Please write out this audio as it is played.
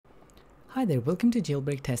Hi there, welcome to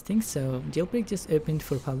Jailbreak testing. So Jailbreak just opened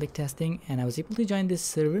for public testing and I was able to join this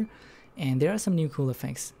server and there are some new cool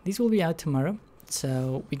effects. These will be out tomorrow,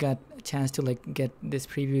 so we got a chance to get this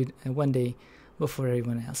previewed one day before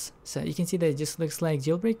everyone else. So you can see that it just looks like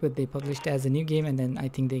Jailbreak, but they published as a new game and then I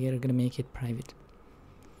think they are gonna make it private.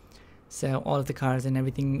 So all of the cars and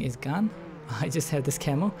everything is gone. I just have this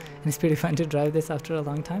camo and it's pretty fun to drive this after a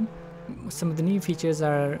long time. Some of the new features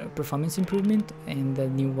are performance improvement and the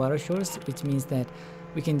new water shores, which means that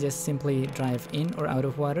we can just simply drive in or out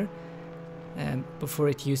of water. Before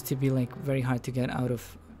it used to be very hard to get out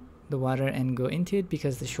of the water and go into it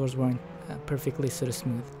because the shores weren't perfectly sort of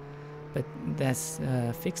smooth, but that's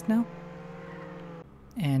fixed now.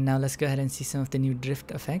 And now let's go ahead and see some of the new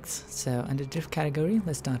drift effects. So under drift category,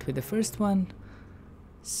 let's start with the first one.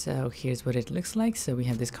 So here's what it looks like. So we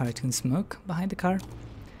have this cartoon smoke behind the car.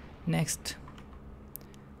 Next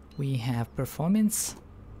we have performance,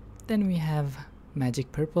 then we have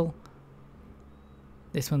magic purple.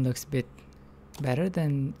 This one looks a bit better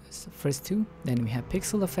than the first two. Then we have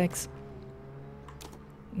pixel effects.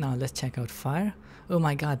 Now let's check out fire. Oh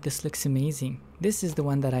my god, this looks amazing. This is the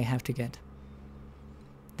one that I have to get.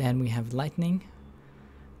 Then we have lightning,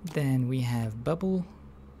 then we have bubble,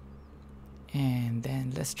 and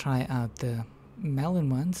then let's try out the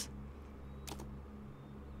melon ones.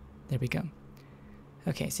 There we go.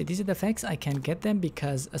 Okay, so these are the effects. I can't get them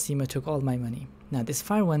because Asimo took all my money. Now this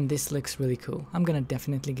fire one, this looks really cool. I'm gonna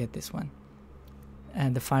definitely get this one.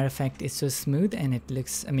 And the fire effect is so smooth and it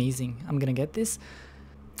looks amazing. I'm gonna get this.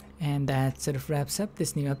 And that sort of wraps up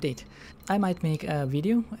this new update. I might make a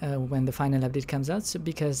video when the final update comes out,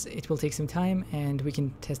 because it will take some time and we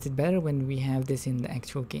can test it better when we have this in the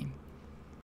actual game.